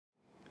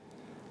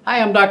Hi,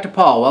 I'm Dr.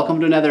 Paul. Welcome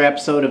to another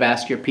episode of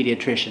Ask Your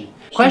Pediatrician.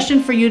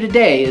 Question for you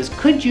today is,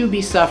 could you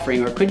be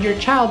suffering or could your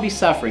child be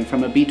suffering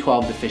from a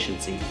B12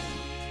 deficiency?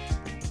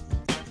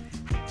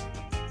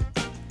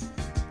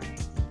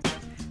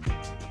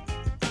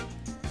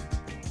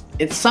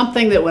 It's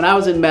something that when I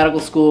was in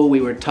medical school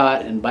we were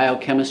taught in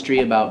biochemistry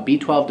about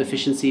B12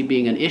 deficiency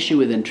being an issue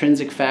with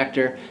intrinsic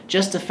factor,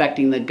 just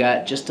affecting the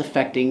gut, just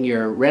affecting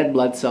your red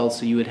blood cells,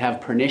 so you would have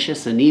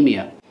pernicious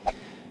anemia.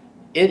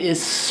 It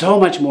is so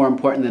much more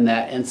important than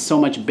that and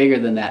so much bigger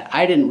than that.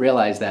 I didn't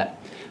realize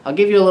that. I'll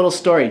give you a little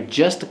story.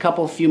 Just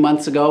a few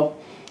months ago,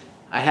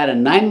 I had a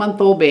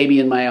 9-month-old baby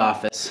in my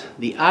office.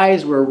 The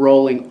eyes were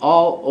rolling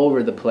all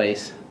over the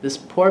place. This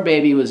poor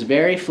baby was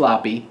very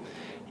floppy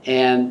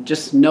and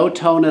just no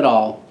tone at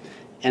all,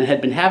 and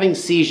had been having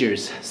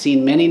seizures.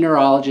 Seen many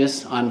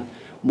neurologists on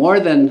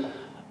more than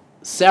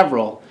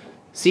several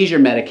seizure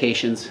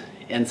medications,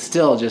 and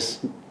still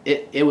just,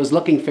 it was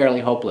looking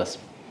fairly hopeless.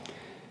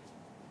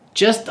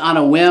 Just on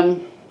a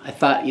whim, I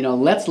thought,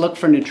 let's look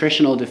for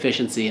nutritional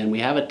deficiency, and we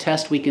have a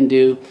test we can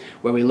do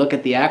where we look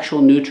at the actual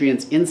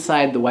nutrients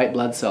inside the white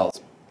blood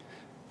cells.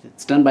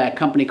 It's done by a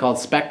company called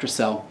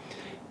SpectraCell.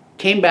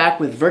 Came back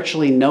with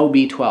virtually no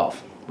B12.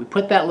 We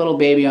put that little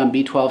baby on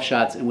B12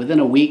 shots, and within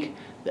a week,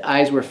 the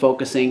eyes were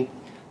focusing,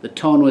 the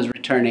tone was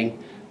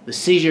returning, the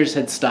seizures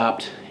had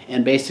stopped,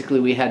 and basically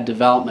we had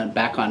development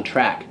back on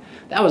track.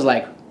 That was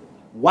like,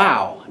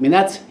 wow. I mean,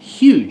 that's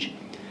huge.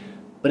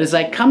 But as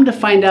I come to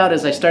find out,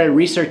 as I started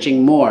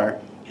researching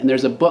more, and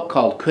there's a book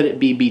called Could It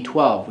Be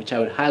B12, which I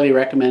would highly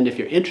recommend if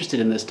you're interested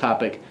in this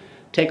topic,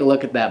 take a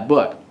look at that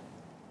book.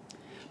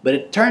 But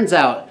it turns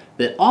out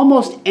that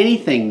almost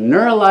anything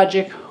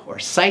neurologic or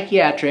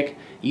psychiatric,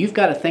 you've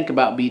got to think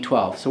about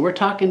B12. So we're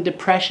talking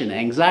depression,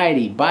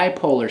 anxiety,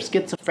 bipolar,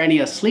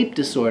 schizophrenia, sleep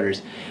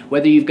disorders,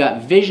 whether you've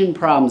got vision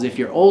problems, if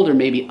you're older,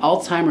 maybe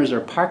Alzheimer's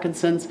or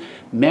Parkinson's,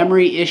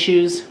 memory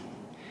issues,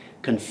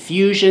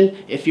 confusion,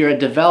 if you're a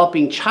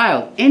developing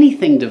child,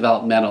 anything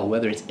developmental,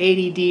 whether it's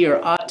ADD or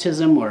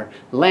autism or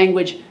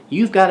language,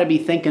 you've got to be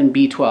thinking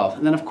B12.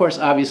 And then of course,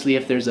 obviously,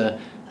 if there's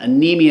a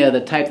anemia,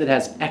 the type that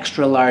has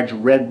extra large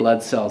red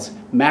blood cells,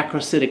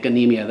 macrocytic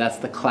anemia, that's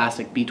the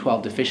classic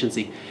B12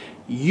 deficiency.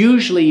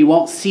 Usually you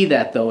won't see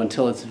that though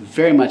until it's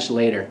very much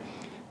later.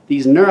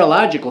 These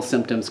neurological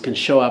symptoms can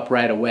show up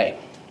right away.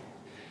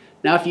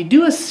 Now if you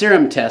do a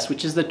serum test,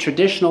 which is the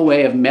traditional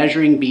way of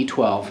measuring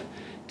B12,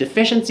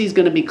 deficiency is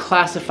going to be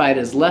classified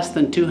as less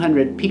than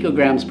 200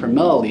 picograms per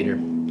milliliter.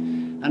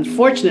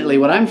 Unfortunately,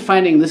 what I'm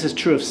finding, this is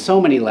true of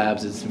so many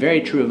labs, it's very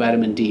true of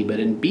vitamin D, but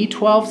in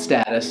B12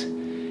 status,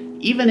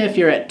 even if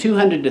you're at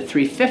 200 to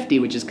 350,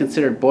 which is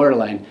considered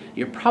borderline,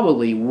 you're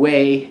probably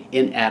way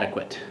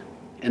inadequate.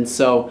 And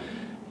so,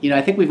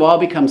 I think we've all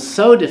become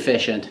so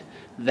deficient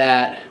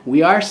that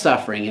we are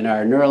suffering in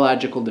our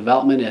neurological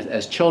development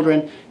as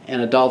children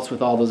and adults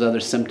with all those other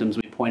symptoms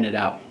we pointed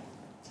out.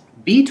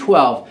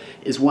 B12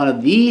 is one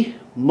of the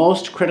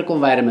most critical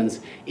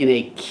vitamins in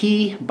a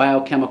key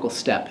biochemical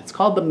step. It's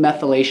called the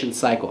methylation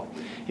cycle.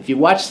 If you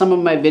watch some of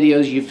my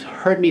videos, you've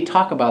heard me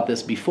talk about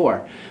this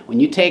before.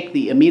 When you take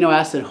the amino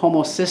acid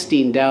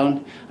methionine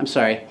down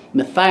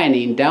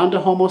to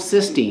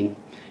homocysteine,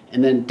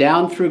 and then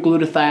down through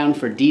glutathione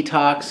for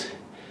detox,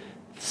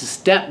 the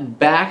step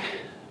back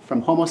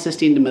from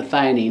homocysteine to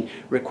methionine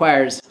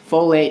requires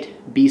folate,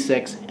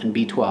 B6, and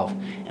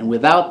B12. And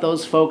without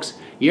those folks,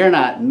 you're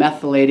not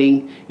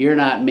methylating, you're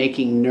not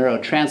making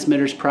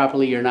neurotransmitters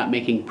properly, you're not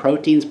making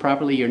proteins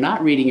properly, you're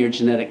not reading your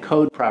genetic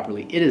code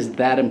properly. It is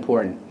that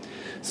important.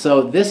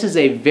 So this is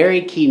a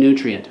very key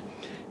nutrient.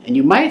 And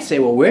you might say,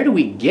 well, where do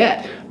we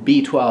get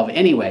B12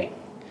 anyway?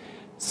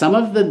 Some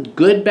of the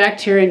good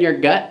bacteria in your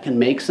gut can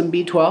make some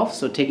B12,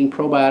 so taking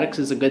probiotics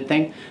is a good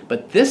thing.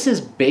 But this is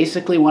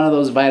basically one of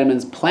those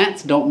vitamins.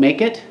 Plants don't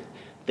make it,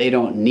 they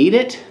don't need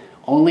it,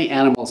 only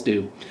animals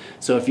do.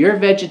 So if you're a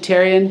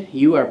vegetarian,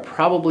 you are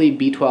probably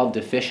B12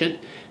 deficient.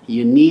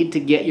 You need to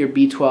get your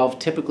B12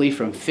 typically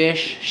from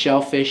fish,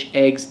 shellfish,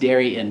 eggs,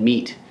 dairy, and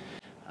meat.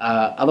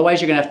 Otherwise,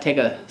 you're going to have to take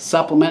a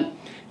supplement.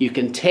 You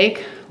can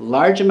take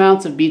large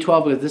amounts of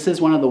B12 because this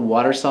is one of the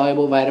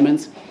water-soluble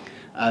vitamins.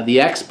 The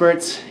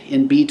experts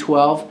in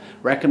B12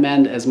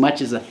 recommend as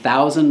much as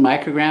 1,000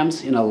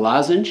 micrograms in a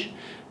lozenge,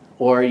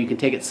 or you can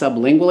take it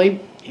sublingually.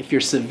 If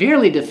you're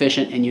severely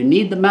deficient and you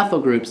need the methyl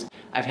groups,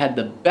 I've had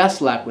the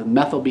best luck with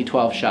methyl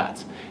B12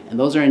 shots. And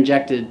those are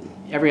injected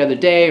every other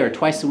day or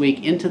twice a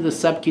week into the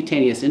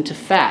subcutaneous, into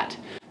fat,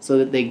 so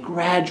that they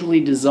gradually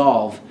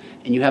dissolve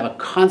and you have a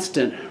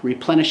constant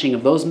replenishing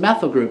of those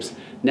methyl groups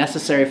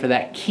necessary for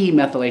that key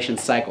methylation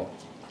cycle.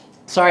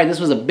 Sorry, this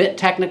was a bit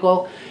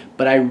technical,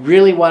 but I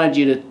really wanted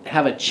you to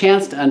have a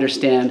chance to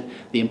understand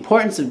the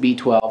importance of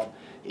B12.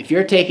 If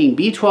you're taking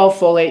B12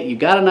 folate, you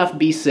got enough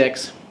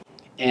B6,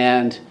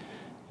 and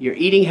you're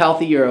eating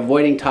healthy, you're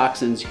avoiding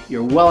toxins,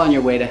 you're well on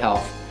your way to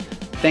health.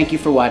 Thank you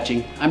for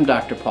watching. I'm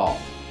Dr. Paul.